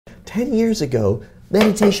10 years ago,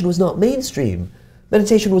 meditation was not mainstream.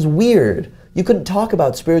 Meditation was weird. You couldn't talk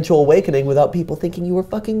about spiritual awakening without people thinking you were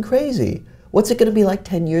fucking crazy. What's it going to be like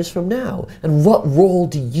 10 years from now? And what role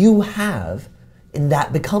do you have in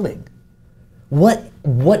that becoming? What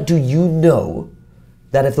do you know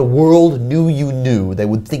that if the world knew you knew, they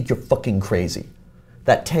would think you're fucking crazy?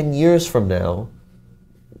 That 10 years from now,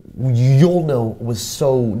 you'll know was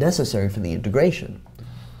so necessary for the integration.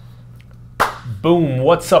 Boom,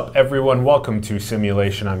 what's up everyone? Welcome to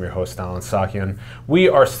Simulation. I'm your host, Alan Sakian. We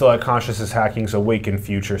are still at Consciousness Hacking's Awaken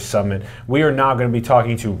Future Summit. We are now going to be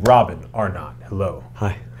talking to Robin Arnott. Hello.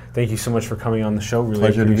 Hi. Thank you so much for coming on the show. Really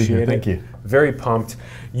Pleasure appreciate to be here. it. Thank you. Very pumped.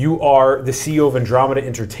 You are the CEO of Andromeda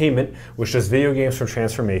Entertainment, which does video games for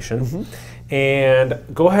transformation. Mm-hmm. And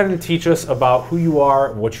go ahead and teach us about who you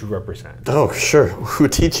are and what you represent. Oh, sure. Who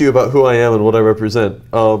teach you about who I am and what I represent?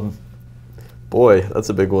 Boy, that's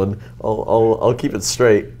a big one. I'll keep it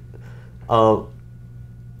straight. So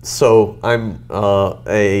I've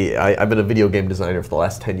been a video game designer for the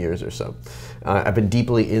last 10 years or so. I've been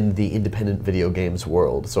deeply in the independent video games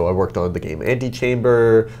world. So I worked on the game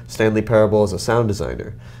Antichamber, Stanley Parable as a sound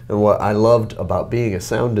designer. And what I loved about being a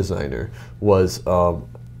sound designer was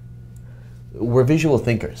we're visual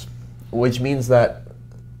thinkers, which means that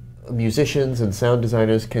musicians and sound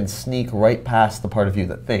designers can sneak right past the part of you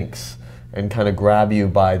that thinks and kind of grab you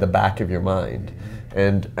by the back of your mind.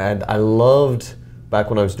 And I loved, back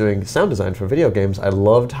when I was doing sound design for video games, I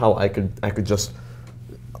loved how I could just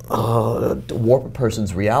warp a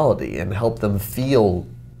person's reality and help them feel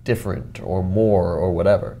different or more or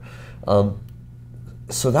whatever.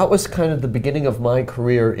 So that was kind of the beginning of my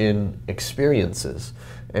career in experiences.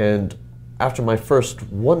 And after my first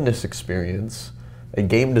oneness experience, a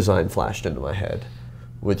game design flashed into my head,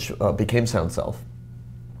 which became Sound Self.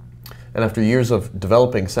 And after years of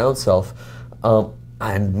developing Sound Self,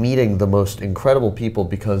 and meeting the most incredible people,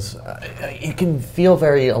 because you can feel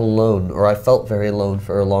very alone, or I felt very alone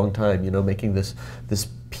for a long time, you know, making this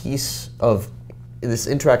piece of this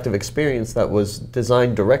interactive experience that was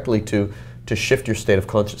designed directly to shift your state of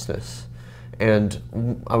consciousness. And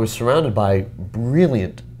I was surrounded by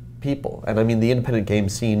brilliant people. And I mean, the independent game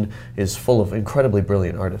scene is full of incredibly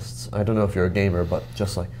brilliant artists. I don't know if you're a gamer, but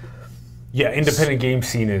just like, yeah, independent game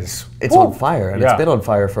scene is... It's on fire, and it's been on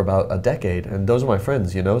fire for about a decade, and those are my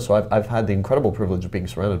friends, you know, so I've had the incredible privilege of being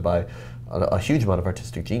surrounded by a huge amount of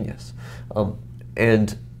artistic genius. But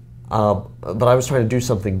I was trying to do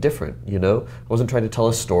something different, you know? I wasn't trying to tell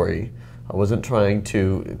a story. I wasn't trying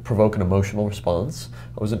to provoke an emotional response.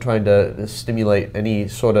 I wasn't trying to stimulate any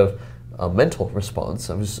sort of mental response.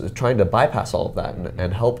 I was trying to bypass all of that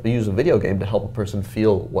and help use a video game to help a person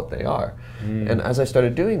feel what they are. And as I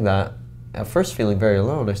started doing that, at first feeling very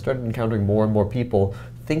alone, I started encountering more and more people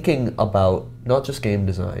thinking about not just game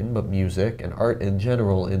design, but music and art in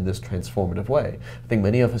general in this transformative way. I think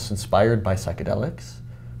many of us inspired by psychedelics,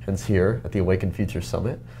 hence here at the Awaken Future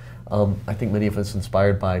Summit. I think many of us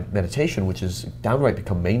inspired by meditation, which has downright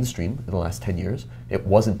become mainstream in the last 10 years. It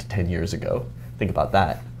wasn't 10 years ago. Think about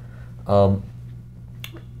that.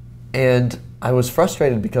 And I was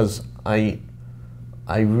frustrated because I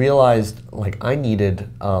realized like I needed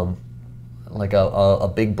like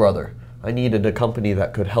a big brother. I needed a company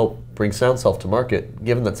that could help bring Sound Self to market,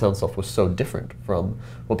 given that Sound Self was so different from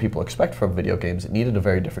what people expect from video games. It needed a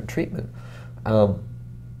very different treatment.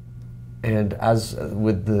 And as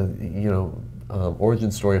with the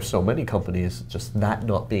origin story of so many companies, just that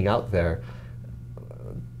not being out there,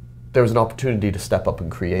 there was an opportunity to step up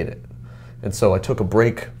and create it. And so I took a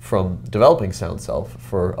break from developing Sound Self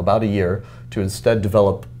for about a year to instead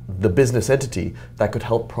develop the business entity that could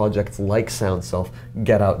help projects like Sound Self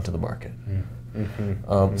get out into the market.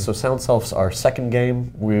 So Sound Self's our second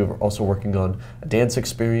game. We're also working on a dance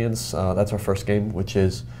experience. That's our first game, which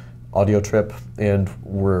is Audio Trip, and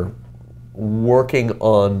we're working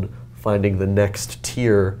on finding the next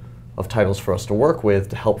tier of titles for us to work with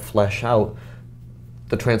to help flesh out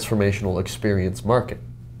the transformational experience market.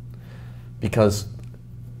 Because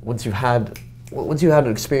once you had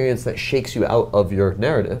an experience that shakes you out of your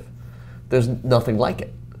narrative, there's nothing like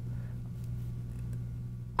it.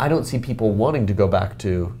 I don't see people wanting to go back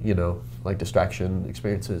to, you know, like distraction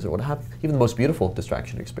experiences or what have you, even the most beautiful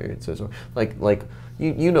distraction experiences, or like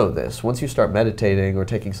you know this. Once you start meditating or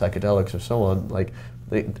taking psychedelics or so on, like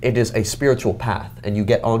it is a spiritual path, and you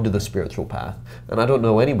get onto the spiritual path. And I don't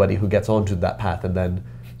know anybody who gets onto that path and then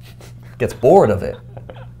gets bored of it,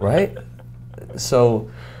 right? So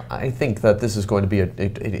I think that this is going to be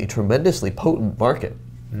a tremendously potent market,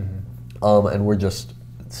 and we're just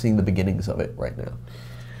seeing the beginnings of it right now.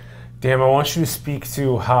 Damn, I want you to speak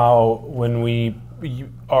to how when we you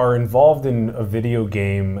are involved in a video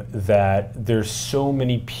game that there's so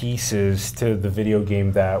many pieces to the video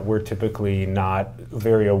game that we're typically not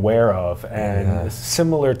very aware of, and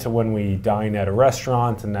similar to when we dine at a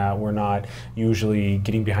restaurant and that we're not usually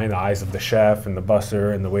getting behind the eyes of the chef and the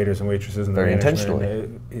busser and the waiters and waitresses and very the intentionally.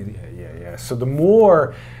 Yeah. So the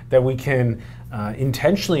more that we can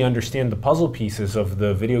intentionally understand the puzzle pieces of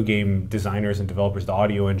the video game designers and developers, the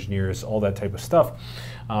audio engineers, all that type of stuff,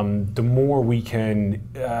 the more we can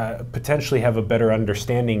potentially have a better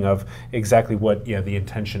understanding of exactly what the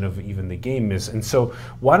intention of even the game is. And so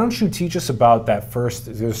why don't you teach us about that first?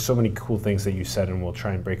 There's so many cool things that you said, and we'll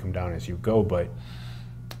try and break them down as you go, but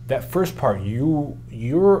that first part,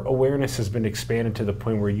 your awareness has been expanded to the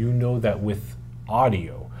point where you know that with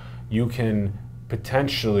audio, you can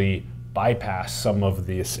potentially bypass some of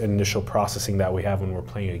this initial processing that we have when we're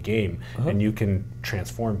playing a game, and you can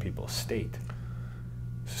transform people's state.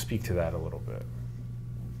 Speak to that a little bit.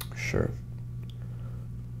 Sure.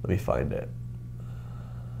 Let me find it.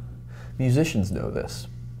 Musicians know this.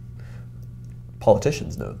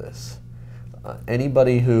 Politicians know this.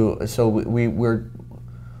 Anybody who, so we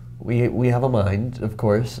have a mind, of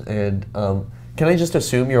course, and can I just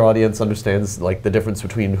assume your audience understands like the difference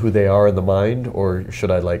between who they are and the mind, or should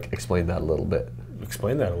I like explain that a little bit?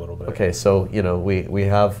 Explain that a little bit. Okay, so we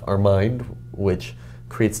have our mind, which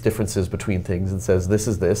creates differences between things and says this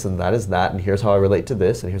is this and that is that, and here's how I relate to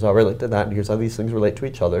this, and here's how I relate to that, and here's how these things relate to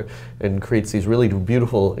each other, and creates these really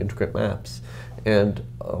beautiful, intricate maps. And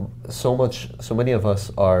so many of us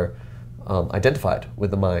are identified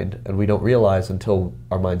with the mind, and we don't realize until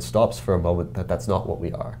our mind stops for a moment that that's not what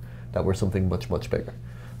we are, that we're something much, much bigger.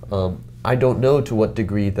 I don't know to what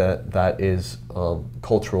degree that is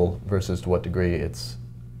cultural versus to what degree it's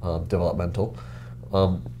developmental.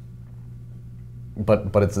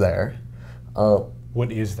 But it's there.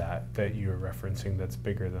 What is that you're referencing that's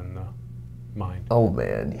bigger than the mind? Oh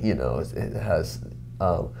man, it has.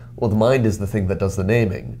 Well, the mind is the thing that does the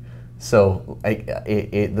naming. So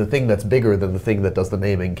the thing that's bigger than the thing that does the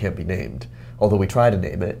naming can't be named, although we try to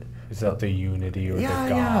name it. Is that the unity or the God?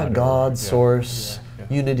 Yeah, God, source,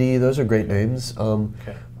 unity. Those are great names.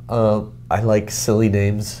 I like silly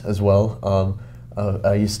names as well.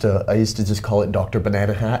 I used to just call it Dr.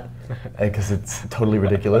 Banana Hat because it's totally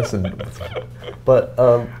ridiculous, but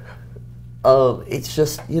it's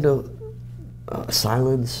just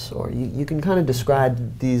silence, or you can kind of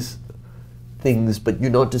describe these things, but you're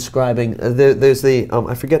not describing. There's the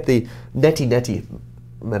I forget the neti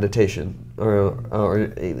meditation, or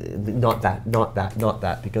not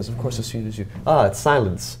that, because of course as soon as it's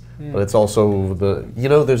silence, but it's also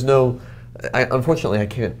there's no. Unfortunately, I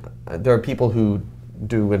can't. There are people who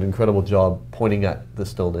do an incredible job pointing at the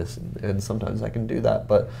stillness, and sometimes I can do that,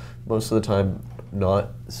 but most of the time not.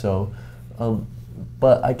 So,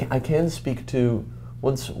 but I can speak to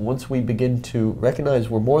once we begin to recognize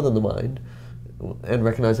we're more than the mind, and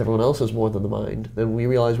recognize everyone else is more than the mind, then we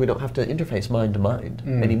realize we don't have to interface mind to mind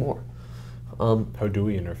anymore. How do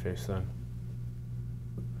we interface then?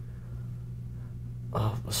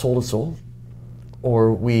 Soul to soul.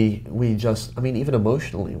 Or we just, even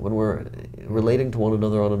emotionally, when we're relating to one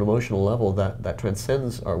another on an emotional level that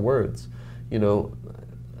transcends our words,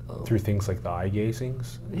 through things like the eye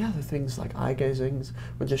gazings? Yeah, the things like eye gazings.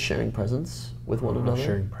 We're just sharing presence with one another.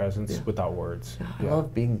 Sharing presence without words. I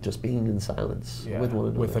love being in silence with one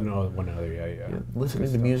another. With one another, yeah.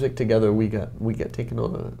 Listening to music together, we get taken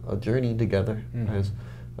on a journey together,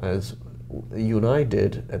 as you and I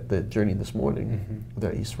did at the journey this morning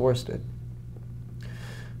that East Forest did.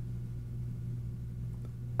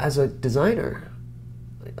 As a designer,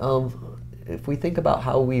 if we think about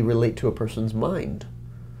how we relate to a person's mind,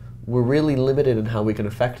 we're really limited in how we can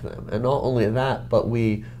affect them. And not only that, but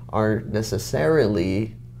we are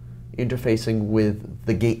necessarily interfacing with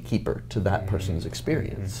the gatekeeper to that person's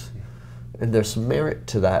experience. And there's some merit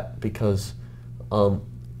to that, because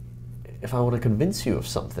if I want to convince you of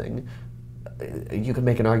something, you can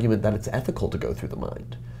make an argument that it's ethical to go through the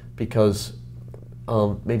mind, because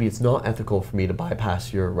maybe it's not ethical for me to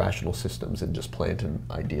bypass your rational systems and just plant an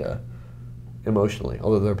idea emotionally,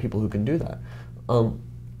 although there are people who can do that.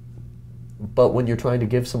 But when you're trying to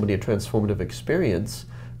give somebody a transformative experience,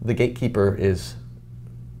 the gatekeeper is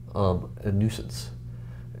a nuisance.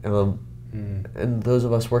 And those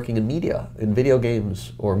of us working in media, in video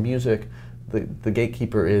games or music, the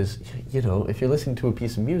gatekeeper is, if you're listening to a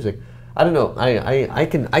piece of music, I don't know. I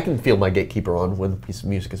can feel my gatekeeper on when a piece of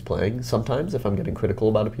music is playing. Sometimes, if I'm getting critical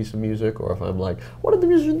about a piece of music, or if I'm like, "What did the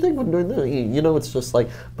musician think when doing that?" It's just like.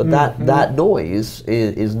 But that noise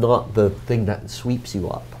is not the thing that sweeps you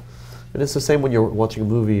up. And it's the same when you're watching a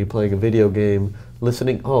movie, playing a video game,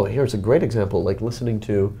 listening. Oh, here's a great example. Like listening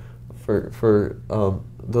to, for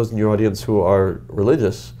those in your audience who are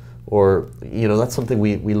religious, or that's something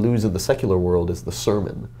we lose in the secular world, is the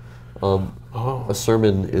sermon. A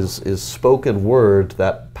sermon is spoken word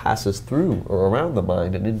that passes through or around the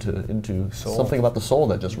mind and into something about the soul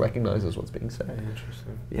that just recognizes what's being said.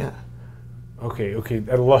 Interesting. Yeah. Okay.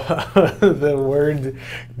 I love the word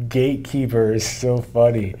gatekeeper is so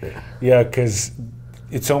funny. Yeah, because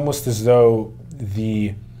it's almost as though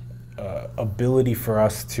the ability for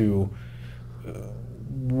us to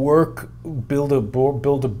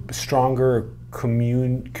build a stronger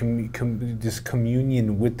this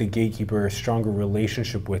communion with the gatekeeper, a stronger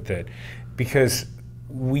relationship with it, because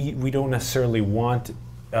we don't necessarily want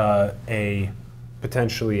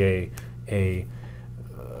potentially a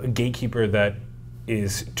gatekeeper that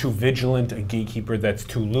is too vigilant, a gatekeeper that's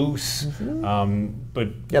too loose.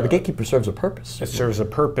 But the gatekeeper serves a purpose. It serves a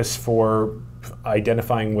purpose for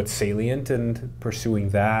identifying what's salient and pursuing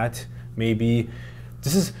that. Maybe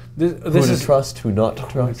this who to trust, who not to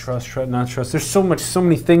trust. Trust, not trust. There's so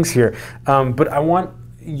many things here. But I want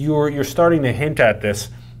you're starting to hint at this.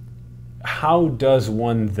 How does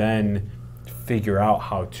one then figure out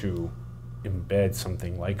how to embed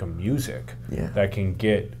something like a music that can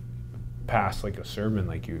get past like a sermon,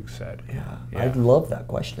 like you said? Yeah. I love that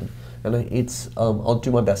question, and it's I'll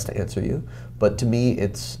do my best to answer you. But to me,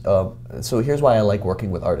 it's so here's why I like working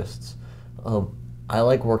with artists. I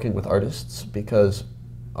like working with artists because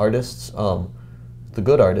artists, the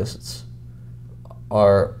good artists,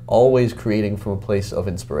 are always creating from a place of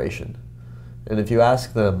inspiration. And if you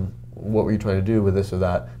ask them, what were you trying to do with this or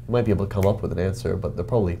that, they might be able to come up with an answer, but they're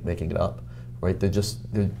probably making it up, right? They're just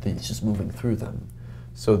moving through them.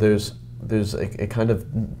 So there's a kind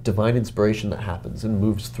of divine inspiration that happens and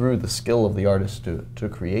moves through the skill of the artist to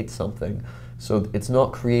create something. So it's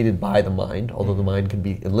not created by the mind, although the mind can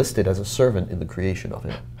be enlisted as a servant in the creation of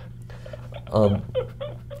it.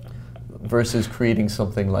 Versus creating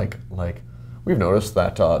something like we've noticed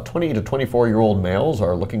that 20 to 24-year-old males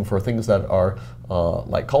are looking for things that are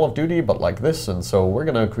like Call of Duty, but like this, and so we're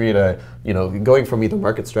going to create going from either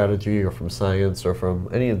market strategy or from science or from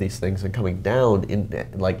any of these things and coming down in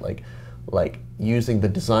like using the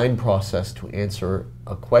design process to answer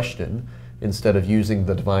a question instead of using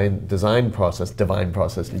the divine process.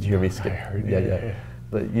 Did you hear me skip? I heard yeah.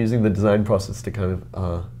 But using the design process to kind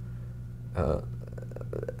of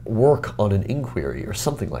work on an inquiry or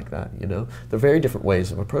something like that. They're very different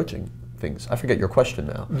ways of approaching things. I forget your question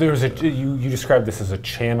now. You described this as a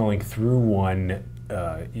channeling through one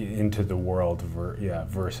into the world,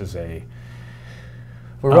 versus a.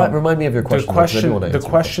 Remind me of your question. The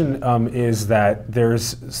question is that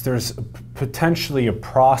there's potentially a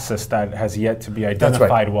process that has yet to be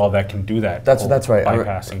identified that can do that. That's right.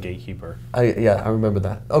 Bypassing gatekeeper. I remember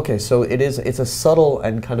that. Okay, so it's a subtle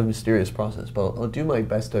and kind of mysterious process, but I'll do my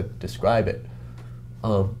best to describe it.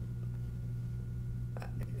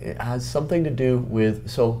 It has something to do with,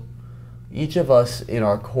 so each of us in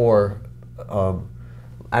our core,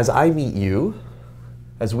 as I meet you,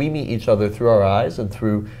 as we meet each other through our eyes and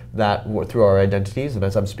through our identities, and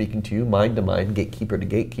as I'm speaking to you, mind to mind, gatekeeper to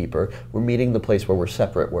gatekeeper, we're meeting the place where we're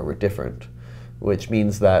separate, where we're different, which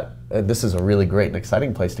means that this is a really great and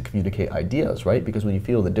exciting place to communicate ideas, right? Because when you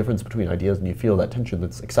feel the difference between ideas and you feel that tension,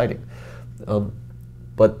 that's exciting.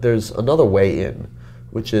 But there's another way in,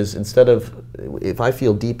 which is instead of, if I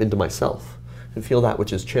feel deep into myself and feel that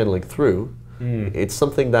which is channeling through, it's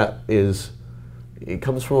something that it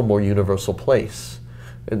comes from a more universal place.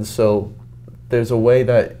 And so there's a way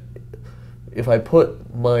that if I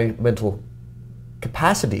put my mental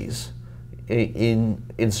capacities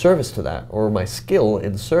in service to that, or my skill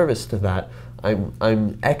in service to that,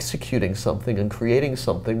 I'm executing something and creating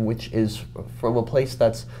something which is from a place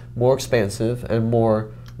that's more expansive and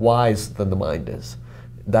more wise than the mind is.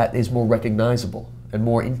 That is more recognizable and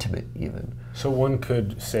more intimate even. So one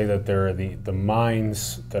could say that there are the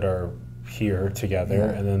minds that are here together,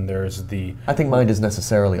 and then there's the. I think mind is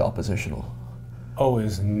necessarily oppositional. Oh,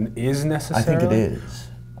 is necessary? I think it is.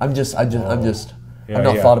 I've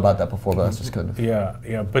not thought about that before, but that's just kind of.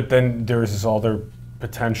 Yeah. But then there's this other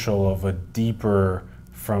potential of a deeper,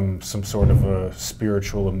 from some sort of a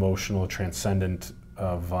spiritual, emotional, transcendent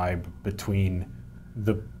vibe between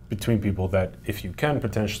people, that if you can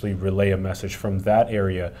potentially relay a message from that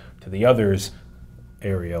area to the other's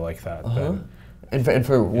area like that. Then,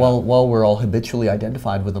 while we're all habitually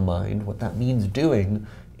identified with the mind, what that means doing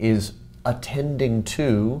is attending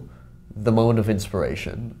to the moment of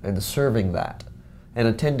inspiration and serving that, and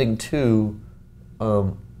attending to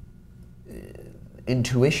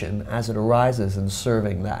intuition as it arises and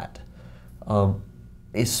serving that.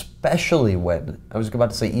 especially when, I was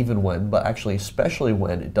about to say even when, but actually especially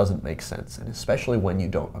when it doesn't make sense, and especially when you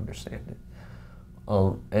don't understand it.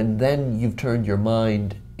 And then you've turned your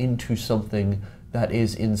mind into something that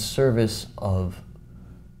is in service of,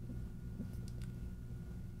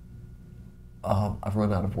 I've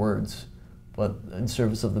run out of words, but in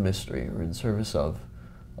service of the mystery, or in service of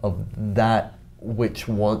that which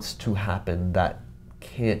wants to happen that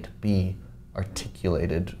can't be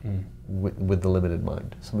articulated with the limited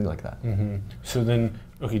mind, something like that. So then,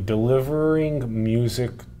 okay, delivering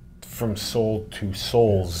music from soul to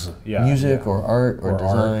souls. Music or art or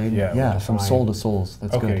design. Art, from soul to souls.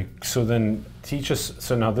 That's good. Okay, so then teach us,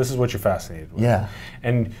 so now this is what you're fascinated with. Yeah.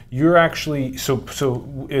 And you're actually, so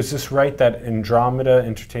is this right that Andromeda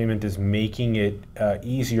Entertainment is making it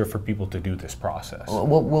easier for people to do this process?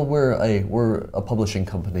 Well, we're a publishing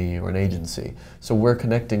company or an agency, so we're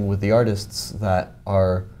connecting with the artists that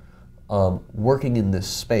are working in this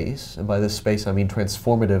space, and by this space I mean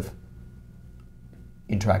transformative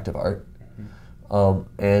interactive art,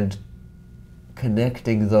 and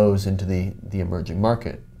connecting those into the emerging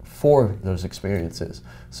market for those experiences.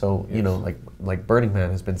 So, you know, like Burning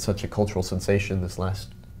Man has been such a cultural sensation this last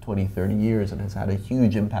 20, 30 years, and has had a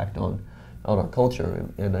huge impact on our culture.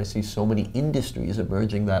 And I see so many industries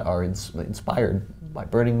emerging that are inspired by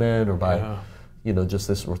Burning Man, or by, you know, just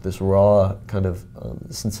this raw kind of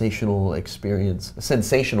sensational experience,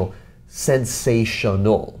 sensational,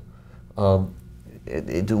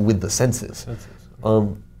 with the senses.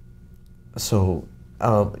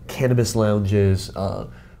 Cannabis lounges,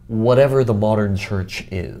 whatever the modern church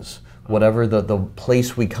is, whatever the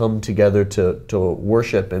place we come together to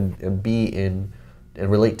worship and be in and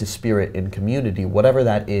relate to spirit in community, whatever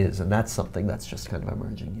that is, and that's something that's just kind of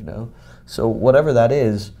emerging, you know? So whatever that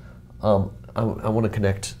is, I want to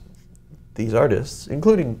connect these artists,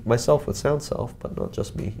 including myself with Sound Self, but not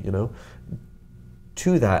just me, you know,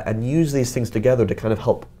 to that, and use these things together to kind of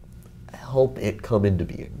help it come into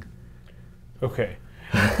being. Okay.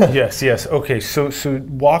 Yes. Okay. So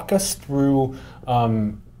walk us through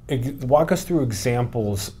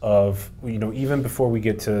examples of, you know, even before we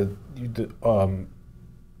get to the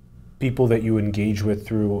people that you engage with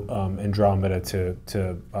through Andromeda to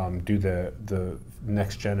do the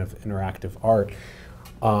next gen of interactive art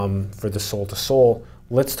for the soul to soul.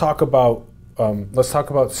 Let's talk about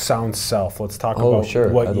Sound Self. Let's talk about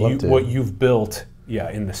what you've built,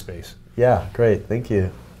 in the space. Yeah, great, thank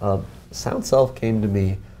you. Sound Self came to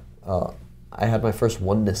me. I had my first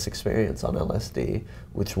oneness experience on LSD,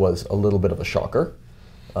 which was a little bit of a shocker,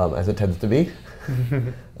 as it tends to be.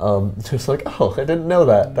 Just like, oh, I didn't know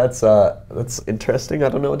that. That's interesting. I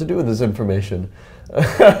don't know what to do with this information.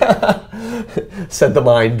 Said the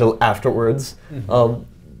mind afterwards.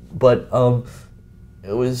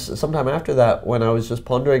 It was sometime after that when I was just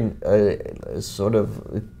pondering a sort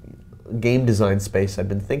of game design space I'd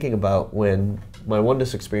been thinking about, when my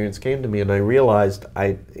oneness experience came to me, and I realized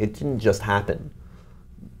it didn't just happen.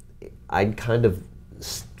 I'd kind of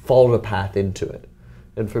followed a path into it.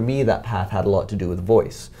 And for me, that path had a lot to do with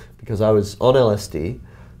voice, because I was on LSD,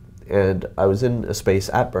 and I was in a space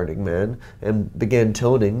at Burning Man, and began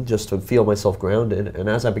toning just to feel myself grounded. And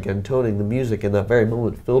as I began toning, the music in that very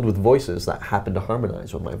moment filled with voices that happened to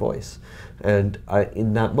harmonize with my voice. And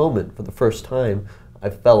in that moment, for the first time, I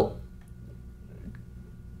felt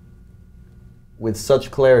with such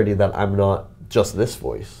clarity that I'm not just this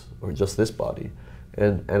voice or just this body.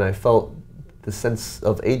 And I felt the sense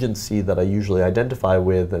of agency that I usually identify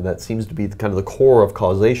with, and that seems to be kind of the core of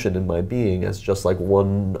causation in my being, as just like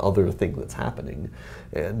one other thing that's happening.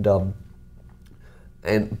 But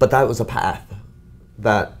that was a path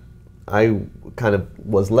that I kind of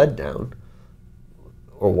was led down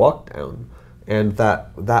or walked down, and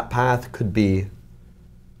that path could be,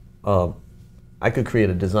 I could create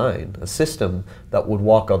a design, a system that would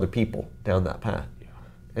walk other people down that path.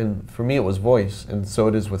 And for me, it was voice, and so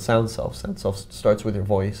it is with Sound Self. Sound Self starts with your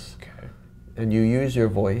voice, and you use your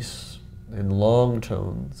voice in long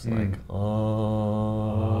tones, like ah.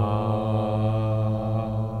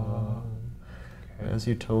 As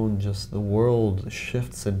you tone, just the world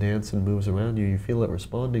shifts and dances and moves around you. You feel it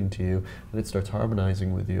responding to you, and it starts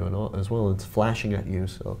harmonizing with you as well. It's flashing at you,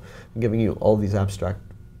 so I'm giving you all these abstract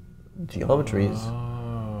geometries.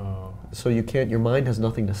 So your mind has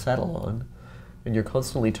nothing to settle on. And you're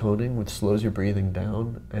constantly toning, which slows your breathing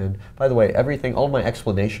down. And by the way, all my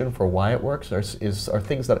explanation for why it works are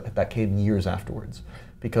things that came years afterwards,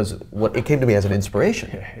 because it came to me as an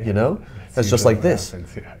inspiration, you know? It's just like this.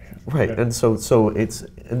 Right, and so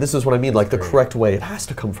this is what I mean, like the correct way, it has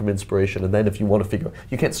to come from inspiration, and then if you want to figure out,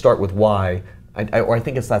 you can't start with why or I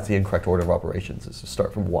think that's the incorrect order of operations, is to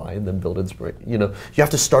start from why and then build inspiration. You know, you have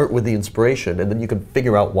to start with the inspiration and then you can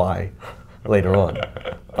figure out why later on.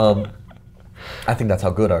 I think that's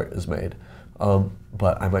how good art is made,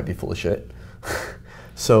 but I might be full of shit.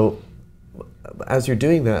 So as you're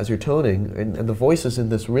doing that, as you're toning, and the voice is in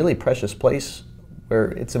this really precious place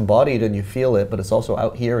where it's embodied and you feel it, but it's also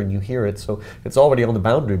out here and you hear it, so it's already on the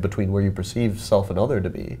boundary between where you perceive self and other to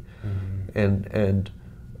be. And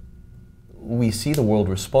we see the world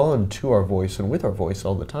respond to our voice and with our voice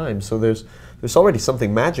all the time. So there's already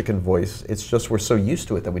something magic in voice. It's just we're so used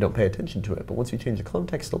to it that we don't pay attention to it. But once you change the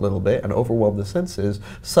context a little bit and overwhelm the senses,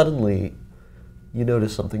 suddenly you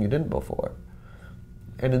notice something you didn't before.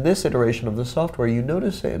 And in this iteration of the software, you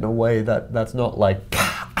notice it in a way that's not like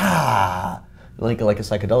like a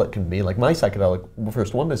psychedelic can be. Like my psychedelic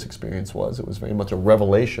first oneness experience was. It was very much a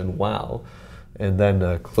revelation, wow, and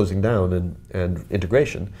then closing down and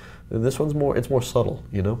integration. And this one's it's more subtle,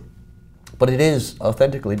 you know? But it is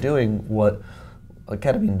authentically doing what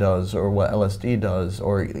ketamine does, or what LSD does,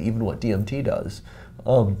 or even what DMT does.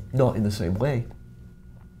 Not in the same way,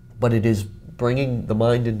 but it is bringing the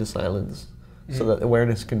mind into silence so that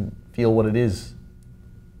awareness can feel what it is.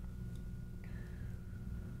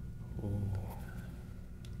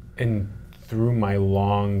 And through my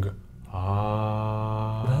long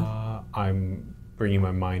I'm bringing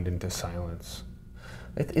my mind into silence.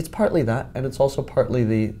 It's partly that, and it's also partly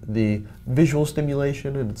the visual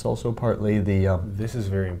stimulation, and it's also partly the... This is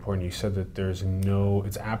very important. You said that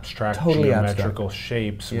it's abstract totally geometrical abstract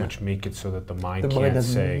shapes, Yeah. which make it so that the mind mind can't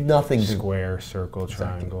has say nothing to- square, circle, Exactly.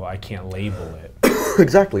 triangle. I can't label it.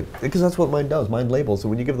 Exactly, because that's what mind does. Mind labels, and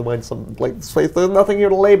when you give the mind some blank space, there's nothing here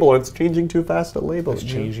to label. It's changing too fast to label. It's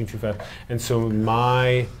changing too fast. And so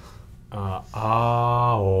my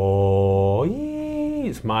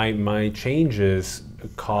my changes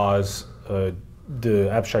cause the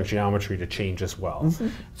abstract geometry to change as well.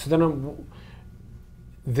 So then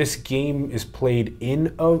this game is played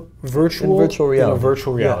in a virtual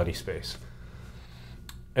reality space,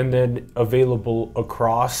 and then available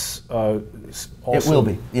across. Also, it will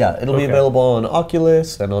be, yeah. It'll be available on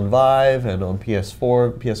Oculus and on Vive and on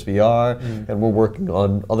PS4, PSVR, and we're working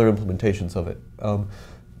on other implementations of it.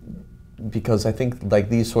 Because I think like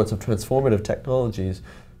these sorts of transformative technologies,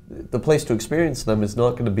 the place to experience them is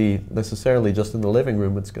not going to be necessarily just in the living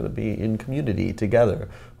room. It's going to be in community together,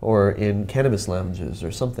 or in cannabis lounges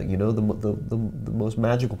or something. You know, the most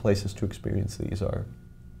magical places to experience these are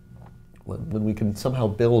when we can somehow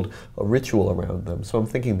build a ritual around them. So I'm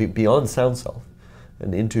thinking beyond sound self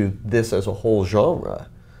and into this as a whole genre.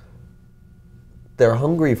 They're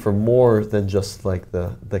hungry for more than just like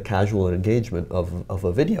the casual engagement of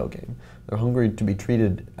a video game. They're hungry to be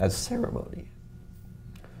treated as ceremony.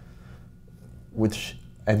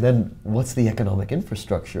 And then what's the economic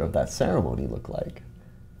infrastructure of that ceremony look like?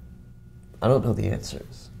 I don't know the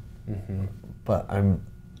answers, but I'm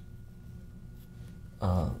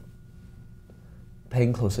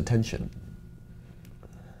paying close attention.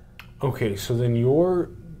 Okay, so then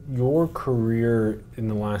your career in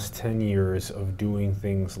the last 10 years of doing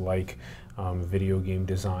things like video game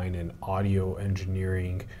design and audio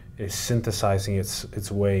engineering is synthesizing its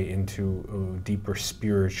way into a deeper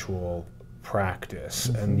spiritual practice,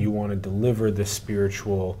 and you want to deliver this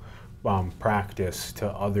spiritual practice to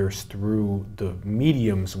others through the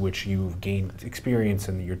mediums which you've gained experience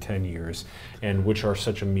in your 10 years, and which are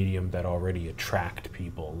such a medium that already attract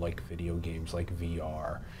people, like video games, like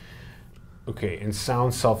VR. Okay, and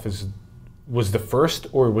Sound Self was the first,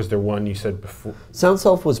 or was there one you said before? Sound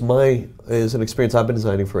Self is an experience I've been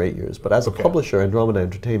designing for 8 years, but as a publisher, Andromeda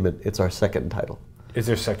Entertainment, it's our second title. Is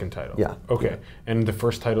there a second title? Yeah. Okay, and the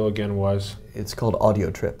first title again was? It's called Audio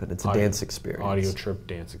Trip, and it's a dance experience. Audio Trip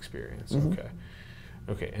dance experience, okay.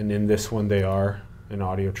 Okay, and in this one they are an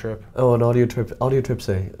audio trip? Oh, an audio trip. Audio trips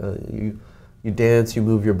say you dance, you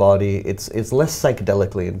move your body. It's less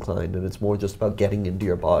psychedelically inclined, and it's more just about getting into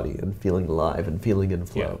your body and feeling alive and feeling in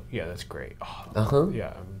flow. Yeah, that's great. Oh,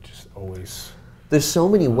 yeah, I'm just always... There's so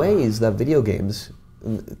many ways that video games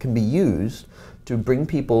can be used to bring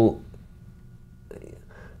people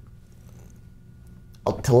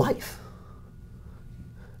to life.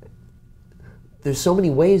 There's so many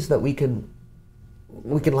ways that we can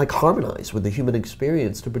like harmonize with the human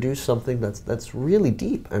experience to produce something that's really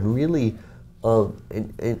deep and really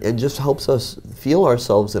and just helps us feel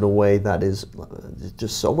ourselves in a way that is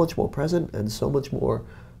just so much more present and so much more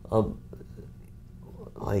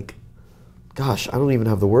like, gosh, I don't even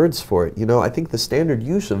have the words for it. You know, I think the standard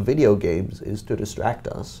use of video games is to distract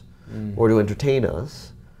us or to entertain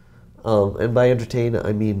us. And by entertain,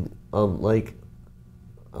 I mean help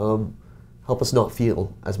help us not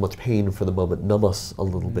feel as much pain for the moment, numb us a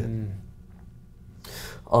little bit.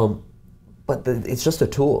 But it's just a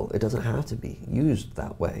tool. It doesn't have to be used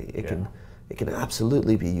that way. It can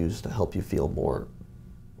absolutely be used to help you feel more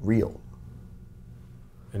real.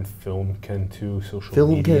 And film can too, social film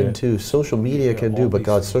media. Film can too, social media can do, but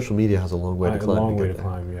God, social media has a long way to climb. A long way to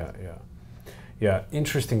climb, yeah.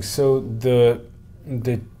 Interesting. So the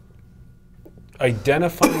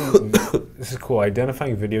identifying, this is cool,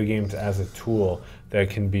 identifying video games as a tool that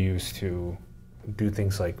can be used to do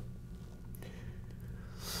things like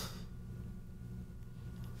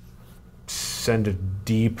send a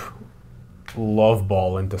deep love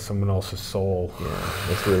ball into someone else's soul. Yeah,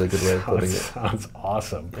 that's a really good way of putting it. Sounds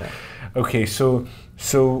awesome. Yeah. Okay, so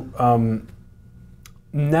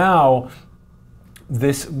now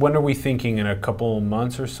this, when are we thinking, in a couple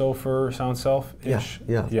months or so for Sound Self-ish?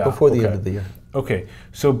 Yeah, before the end of the year. Okay,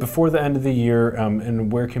 so before the end of the year,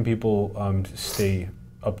 and where can people stay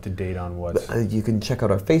up to date on what's... You can check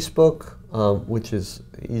out our Facebook, which is,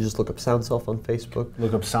 you just look up Sound Self on Facebook.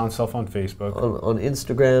 Look up Sound Self on Facebook. On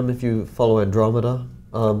Instagram, if you follow Andromeda,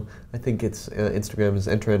 I think it's, Instagram is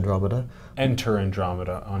Enter Andromeda. Enter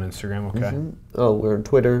Andromeda on Instagram, okay. Oh, we're on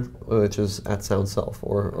Twitter, which is @SoundSelf,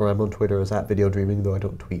 or I'm on Twitter as @VideoDreaming, though I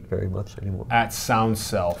don't tweet very much anymore.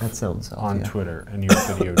 @SoundSelf. @SoundSelf, on Twitter, and you're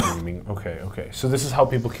Video Dreaming. Okay. So this is how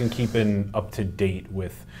people can keep up to date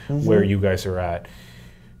with where you guys are at.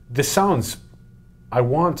 This sounds, I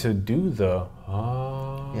want to do the,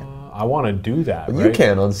 I want to do that, but right? you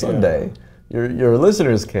can on Sunday. Yeah. Your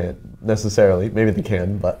listeners can't necessarily. Maybe they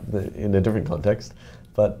can, but in a different context.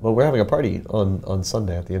 But we're having a party on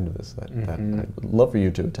Sunday at the end of this that I would love for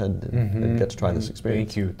you to attend and get to try this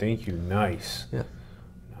experience. Thank you. Nice. Yeah.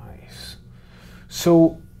 Nice.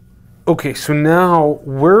 So, okay, so now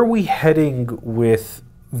where are we heading with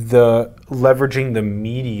the leveraging the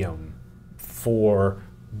medium for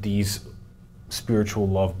these spiritual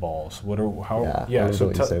love balls? Say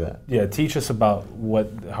that. Yeah, teach us about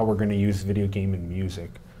how we're going to use video game and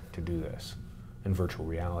music to do this, and virtual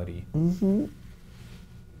reality.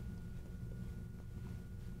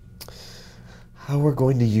 How we're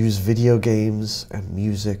going to use video games and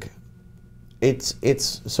music.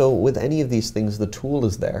 It's so with any of these things, the tool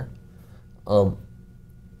is there.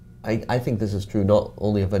 I think this is true not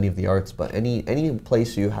only of any of the arts, but any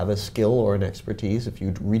place you have a skill or an expertise. If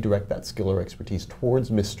you redirect that skill or expertise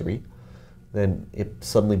towards mystery, then it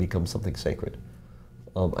suddenly becomes something sacred.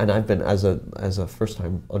 And I've been, as a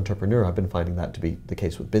first-time entrepreneur, I've been finding that to be the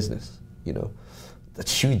case with business.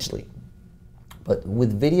 That's hugely. But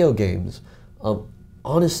with video games,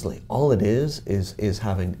 honestly, all it is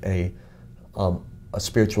having a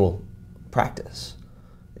spiritual practice.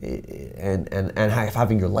 And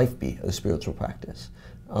having your life be a spiritual practice,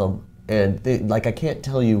 I can't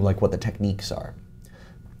tell you what the techniques are.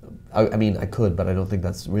 I mean, I could, but I don't think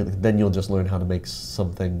that's really. Then you'll just learn how to make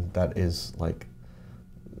something that is like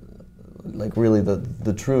really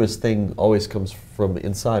the truest thing always comes from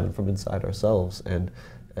inside and from inside ourselves, and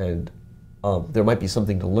there might be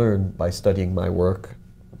something to learn by studying my work,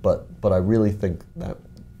 but I really think that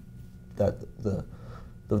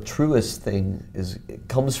the truest thing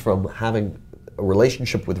comes from having a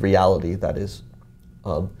relationship with reality that is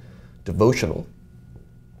devotional,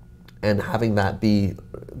 and having that be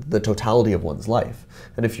the totality of one's life.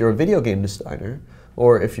 And if you're a video game designer,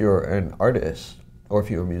 or if you're an artist, or if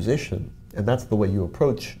you're a musician, and that's the way you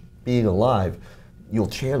approach being alive, you'll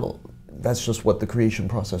channel. That's just what the creation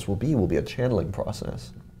process will be a channeling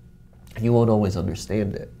process. You won't always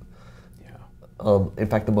understand it. In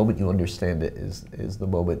fact, the moment you understand it is the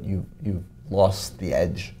moment you've lost the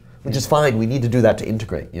edge, which is fine. We need to do that to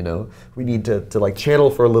integrate, We need to channel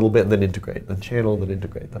for a little bit and then integrate, then channel, then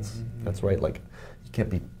integrate. That's right. You can't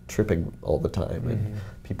be tripping all the time. And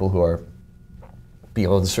people who are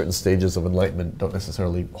beyond certain stages of enlightenment don't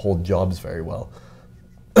necessarily hold jobs very well.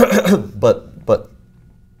 But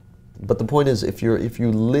the point is, if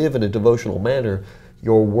you live in a devotional manner,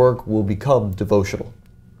 your work will become devotional.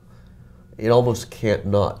 It almost can't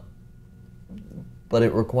not, but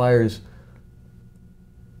it requires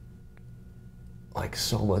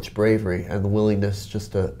so much bravery and the willingness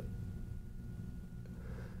just to,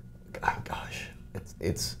 gosh,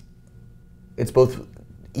 it's both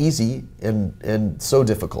easy and so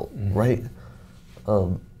difficult, right?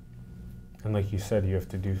 And like you said, you have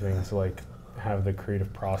to do things like have the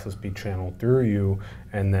creative process be channeled through you,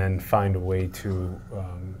 and then find a way to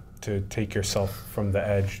take yourself from the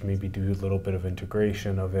edge, maybe do a little bit of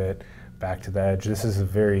integration of it back to the edge. This is a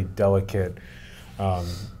very delicate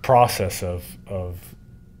process of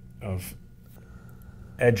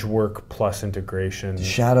edge work plus integration.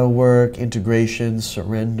 Shadow work, integration,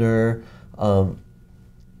 surrender,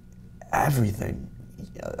 everything.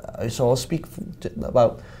 So I'll speak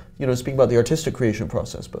about the artistic creation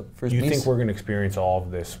process. But first, you think we're going to experience all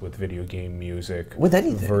of this with video game music, with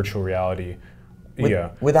anything, virtual reality?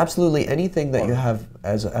 With absolutely anything that you have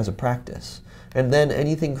as a practice, and then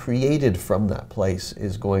anything created from that place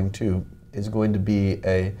is going to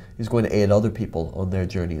aid other people on their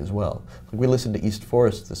journey as well. Like we listened to East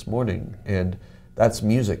Forest this morning, and that's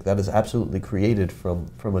music that is absolutely created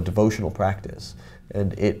from a devotional practice,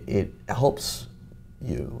 and it helps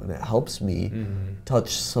you and it helps me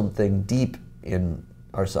touch something deep in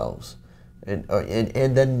ourselves, and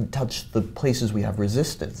then touch the places we have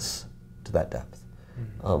resistance to that depth.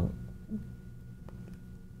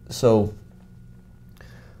 So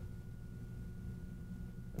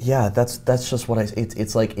yeah, that's just what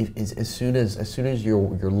it's like. As soon as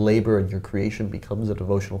your labor and your creation becomes a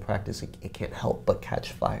devotional practice, it can't help but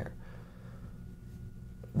catch fire.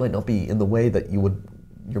 It might not be in the way that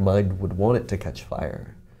your mind would want it to catch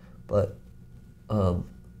fire, but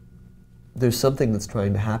there's something that's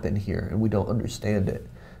trying to happen here, and we don't understand it.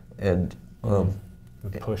 And the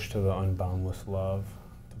push to the unboundless love,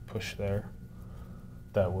 the push there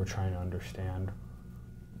that we're trying to understand.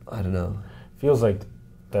 I don't know. Feels like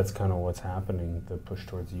that's kind of what's happening, the push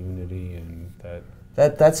towards unity, and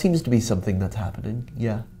that seems to be something that's happening,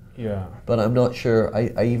 yeah. Yeah. But I'm not sure,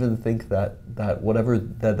 I even think that whatever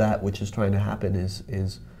that which is trying to happen is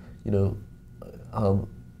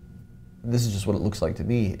this is just what it looks like to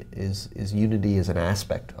me, is unity is an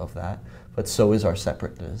aspect of that, but so is our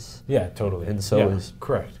separateness. Yeah, totally. And so is...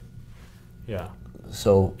 Correct. Yeah.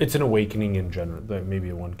 So... It's an awakening in general.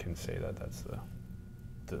 Maybe one can say that that's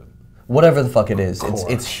the whatever the fuck it is, core.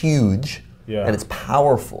 it's huge, yeah. And it's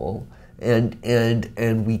powerful, and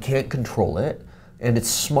we can't control it, and it's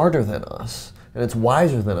smarter than us, and it's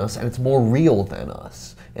wiser than us, and it's more real than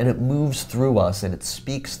us, and it moves through us, and it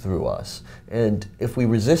speaks through us, and if we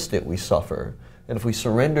resist it, we suffer, and if we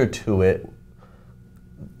surrender to it,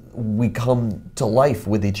 we come to life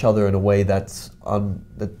with each other in a way that's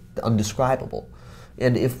undescribable.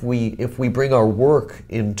 And if we bring our work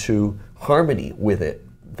into harmony with it,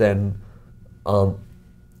 then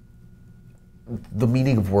the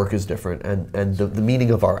meaning of work is different, and the meaning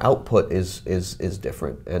of our output is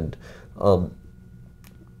different. And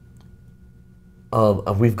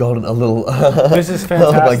we've gone a little... This is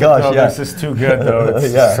fantastic. Oh my gosh, no, yeah. This is too good, though.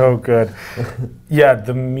 It's yeah. So good. Yeah,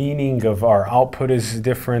 the meaning of our output is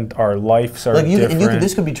different. Our lives are different.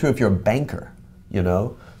 This could be true if you're a banker,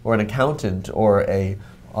 or an accountant, or a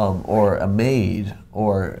maid,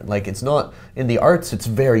 or like it's not in the arts. It's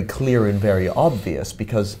very clear and very obvious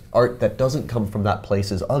because art that doesn't come from that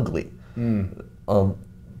place is ugly.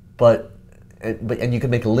 But you can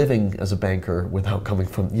make a living as a banker without coming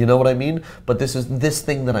from, you know what I mean? But this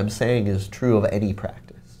thing that I'm saying is true of any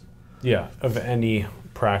practice. Yeah, of any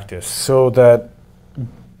practice. So that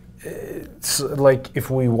it's like if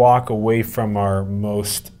we walk away from our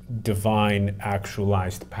most divine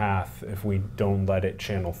actualized path, if we don't let it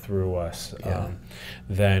channel through us,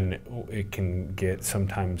 then it can get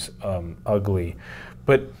sometimes ugly.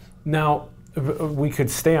 But now we could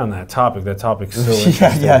stay on that topic. That topic's so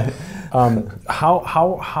interesting. How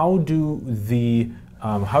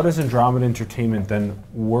does Andromeda Entertainment then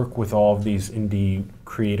work with all of these indie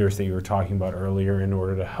creators that you were talking about earlier in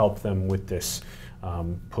order to help them with this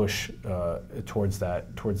push towards that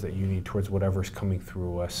unity, towards whatever's coming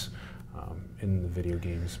through us in the video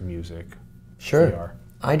games, music, sure. VR?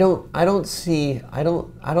 I don't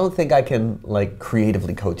think I can like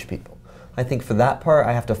creatively coach people. I think for that part,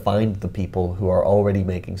 I have to find the people who are already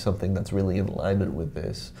making something that's really in alignment with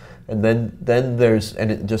this, and then there's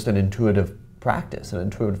just an intuitive practice, an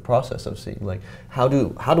intuitive process of seeing like how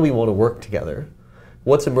do we want to work together,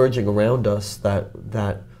 what's emerging around us that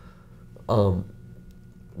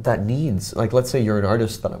needs, like let's say you're an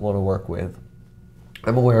artist that I want to work with.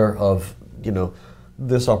 I'm aware of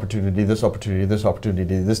this opportunity, this opportunity, this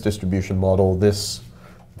opportunity, this distribution model, this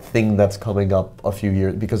thing that's coming up a few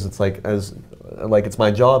years, because it's it's my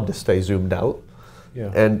job to stay zoomed out,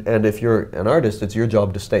 and if you're an artist, it's your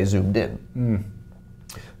job to stay zoomed in.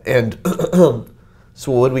 And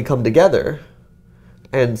so when we come together,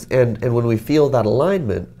 and when we feel that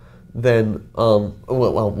alignment, then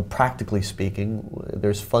well, practically speaking,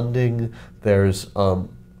 there's funding, there's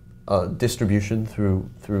distribution through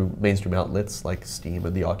mainstream outlets like Steam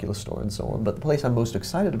and the Oculus Store and so on. But the place I'm most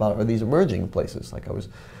excited about are these emerging places. Like I was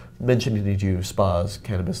mentioning to you spas,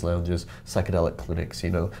 cannabis lounges, psychedelic clinics,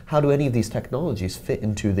 you know, how do any of these technologies fit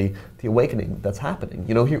into the awakening that's happening?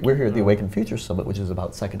 You know, we're here at the Awaken Future Summit, which is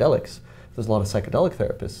about psychedelics. There's a lot of psychedelic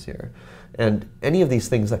therapists here. And any of these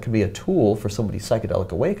things that can be a tool for somebody's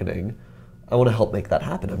psychedelic awakening, I want to help make that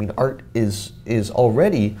happen. I mean, art is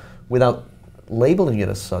already, without labeling it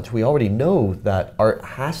as such, we already know that art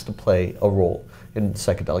has to play a role in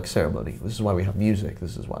psychedelic ceremony. This is why we have music.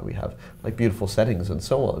 This is why we have like beautiful settings and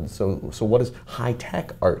so on. So what does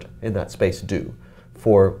high-tech art in that space do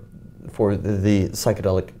for the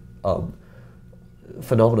psychedelic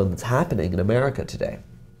phenomenon that's happening in America today?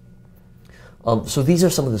 So these are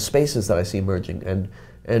some of the spaces that I see emerging,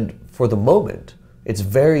 and for the moment, it's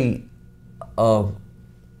very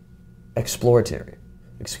explorative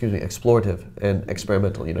and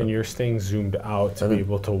experimental. You know, and you're staying zoomed out to be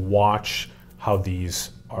able to watch how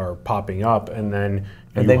these are popping up, and then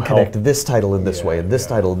connect this title in this way, and this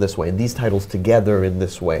title in this way, and these titles together in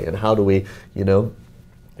this way, and how do we, you know?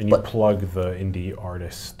 And you plug the indie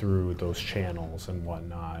artists through those channels and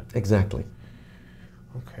whatnot. Exactly.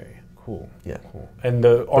 Okay. Cool. Yeah. Cool. And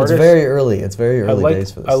the artists. It's very early. It's very early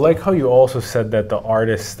days for this. I like how you also said that the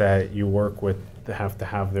artists that you work with have to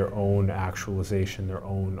have their own actualization, their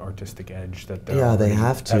own artistic edge that they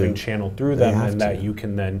have to having channeled through them, and that you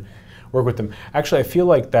can then work with them. Actually, I feel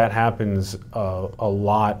like that happens a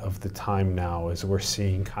lot of the time now, as we're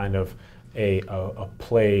seeing kind of a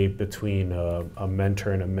play between a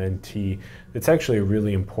mentor and a mentee. It's actually a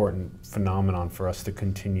really important phenomenon for us to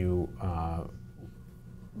continue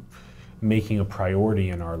making a priority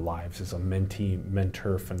in our lives, as a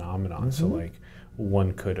mentee-mentor phenomenon. Mm-hmm. So like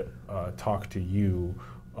one could talk to you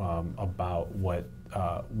about what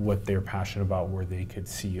they're passionate about, where they could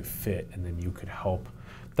see a fit, and then you could help.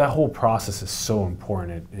 That whole process is so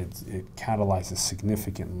important. It catalyzes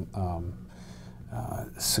significant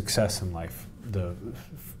success in life, the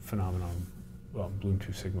phenomenon, Bloom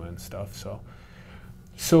 2 Sigma and stuff.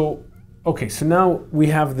 So okay, so now we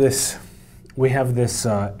have this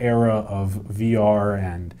era of VR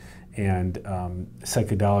and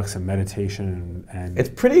psychedelics and meditation, and it's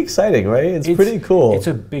pretty exciting, right? It's pretty cool. It's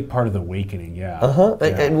a big part of the awakening, yeah. Yeah.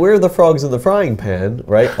 And we're the frogs in the frying pan,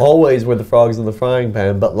 right? Always we're the frogs in the frying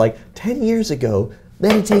pan, but like 10 years ago,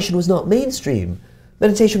 meditation was not mainstream.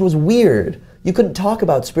 Meditation was weird. You couldn't talk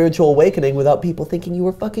about spiritual awakening without people thinking you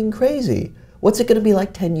were fucking crazy. What's it going to be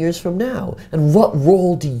like 10 years from now? And what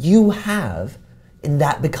role do you have in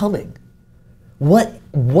that becoming? What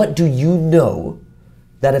do you know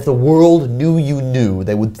that if the world knew you knew,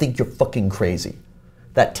 they would think you're fucking crazy?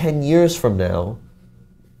 That 10 years from now,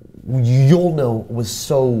 you'll know was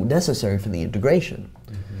so necessary for the integration.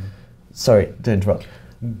 Mm-hmm. Sorry to interrupt.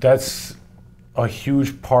 That's a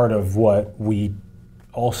huge part of what we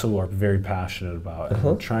also are very passionate about,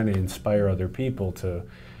 and trying to inspire other people to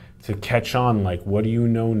catch on, like, what do you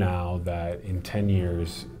know now that in 10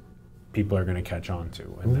 years people are going to catch on to,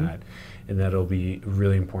 and that'll be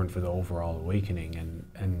really important for the overall awakening,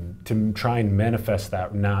 and to try and manifest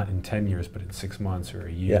that not in 10 years but in 6 months or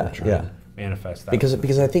a year, to manifest that.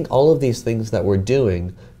 Because I think all of these things that we're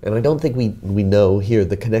doing, and I don't think we know here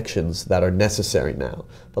the connections that are necessary now,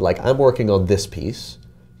 but like I'm working on this piece,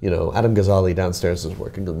 you know, Adam Ghazali downstairs is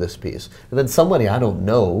working on this piece, and then somebody I don't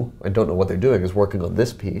know what they're doing is working on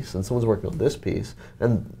this piece, and someone's working on this piece,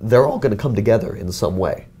 and they're all going to come together in some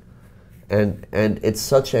way. And it's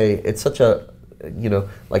such a you know,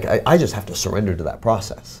 like I just have to surrender to that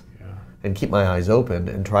process, and keep my eyes open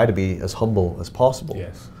and try to be as humble as possible.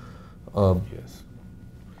 Yes. Yes.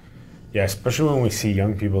 Yeah, especially when we see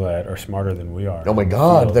young people that are smarter than we are. Oh my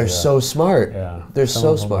God, they're so smart. Yeah, they're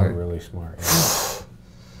so smart. Really smart.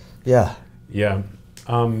 Yeah. Yeah.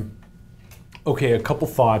 Okay, a couple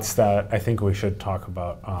thoughts that I think we should talk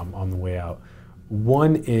about on the way out.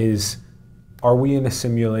 One is, are we in a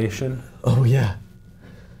simulation? Oh yeah.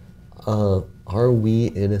 Are we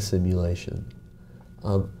in a simulation?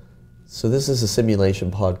 So this is a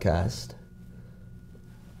simulation podcast.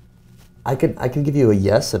 I can give you a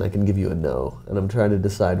yes and I can give you a no, and I'm trying to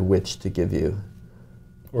decide which to give you.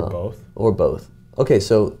 Or both. Or both. Okay,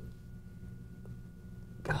 so,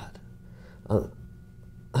 God.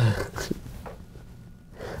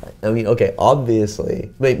 I mean, okay,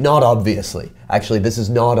 obviously, wait, not obviously. Actually, this is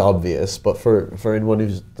not obvious, but for anyone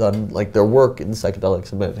who's done like their work in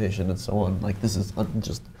psychedelics and meditation and so on, like this is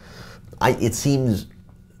just, it seems,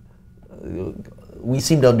 we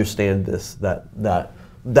seem to understand this,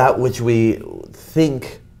 that which we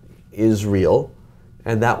think is real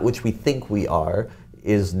and that which we think we are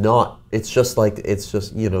is not. It's just,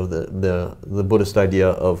 you know, the Buddhist idea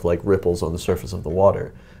of like ripples on the surface of the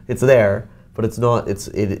water. It's there, but it's not. It's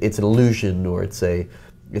an illusion, or it's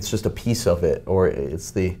just a piece of it, or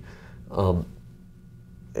it's the I'm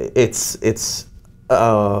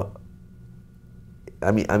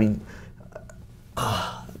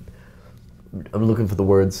looking for the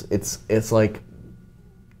words. It's like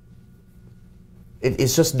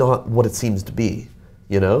it's just not what it seems to be,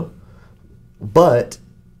 you know? But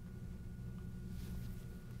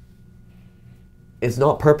it's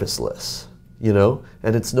not purposeless, you know?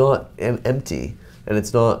 And it's not empty, and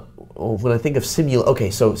it's not. When I think of so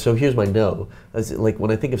here's my no. Like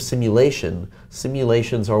when I think of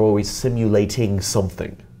simulations are always simulating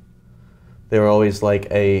something. They're always like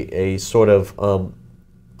a sort of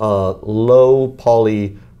low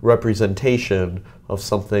poly representation of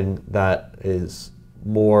something that is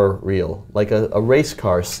more real. Like a race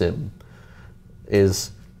car sim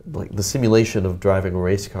is like the simulation of driving a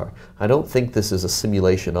race car. I don't think this is a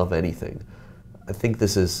simulation of anything. I think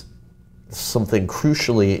this is something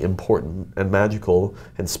crucially important and magical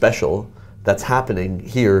and special that's happening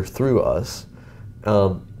here through us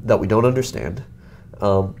that we don't understand.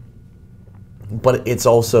 But it's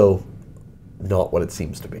also not what it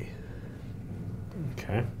seems to be.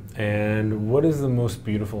 Okay. And what is the most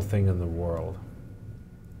beautiful thing in the world?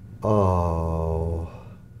 Oh.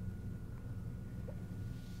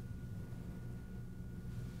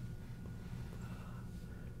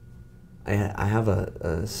 I have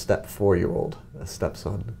a step 4-year-old, a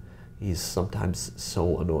stepson. He's sometimes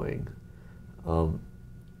so annoying. And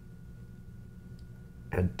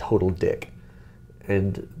total dick.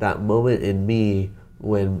 And that moment in me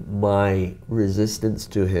when my resistance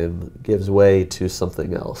to him gives way to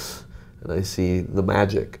something else, and I see the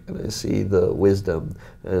magic, and I see the wisdom,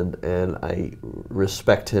 and I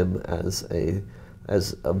respect him as a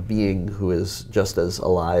being who is just as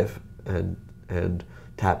alive and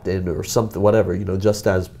tapped in or something, whatever, you know, just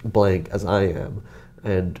as blank as I am,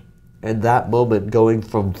 and that moment going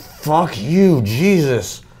from "fuck you,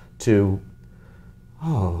 Jesus" to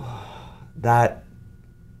that.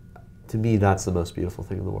 To me, that's the most beautiful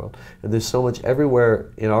thing in the world. And there's so much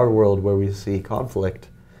everywhere in our world where we see conflict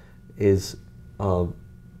is like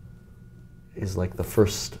the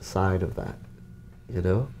first side of that, you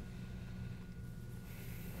know?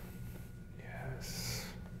 Yes.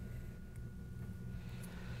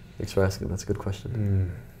 Thanks for asking. That's a good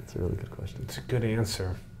question. That's a really good question. It's a good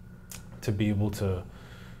answer. To be able to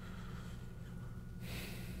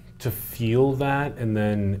feel that and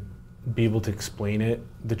then be able to explain it,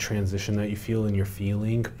 the transition that you feel and your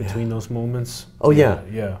feeling between those moments. Oh yeah.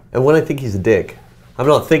 Yeah. And when I think he's a dick, I'm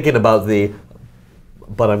not thinking about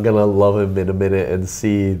but I'm gonna love him in a minute and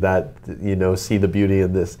see that, you know, see the beauty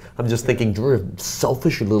in this. I'm just thinking, you're a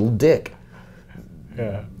selfish little dick.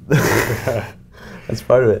 Yeah. That's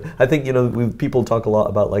part of it. I think, you know, people talk a lot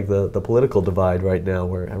about like the political divide right now,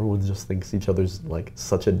 where everyone just thinks each other's like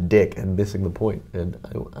such a dick and missing the point.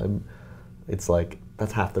 And it's like,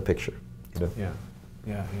 that's half the picture, you know?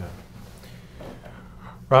 Yeah.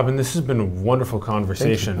 Robin, this has been a wonderful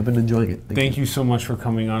conversation. I've been enjoying it. Thank you so much for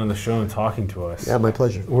coming on the show and talking to us. Yeah, my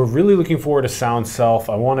pleasure. We're really looking forward to Sound Self.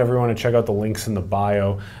 I want everyone to check out the links in the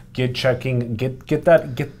bio. Get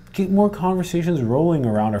more conversations rolling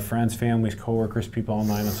around our friends, families, coworkers, people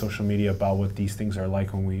online on social media about what these things are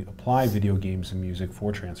like when we apply video games and music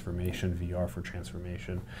for transformation, VR for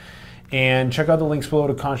transformation. And check out the links below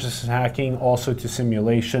to consciousness hacking, also to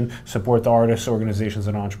simulation. Support the artists, organizations,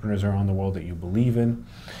 and entrepreneurs around the world that you believe in.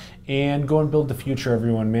 And go and build the future,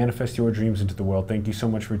 everyone. Manifest your dreams into the world. Thank you so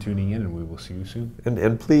much for tuning in, and we will see you soon.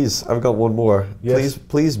 And please, I've got one more. Yes.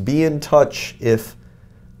 Please be in touch if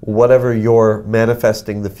whatever you're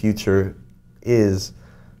manifesting the future is,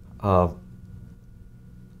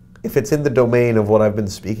 if it's in the domain of what I've been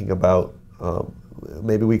speaking about,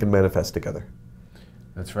 maybe we can manifest together.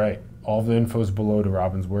 That's right. All the info is below to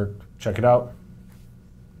Robin's work. Check it out.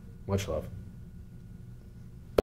 Much love.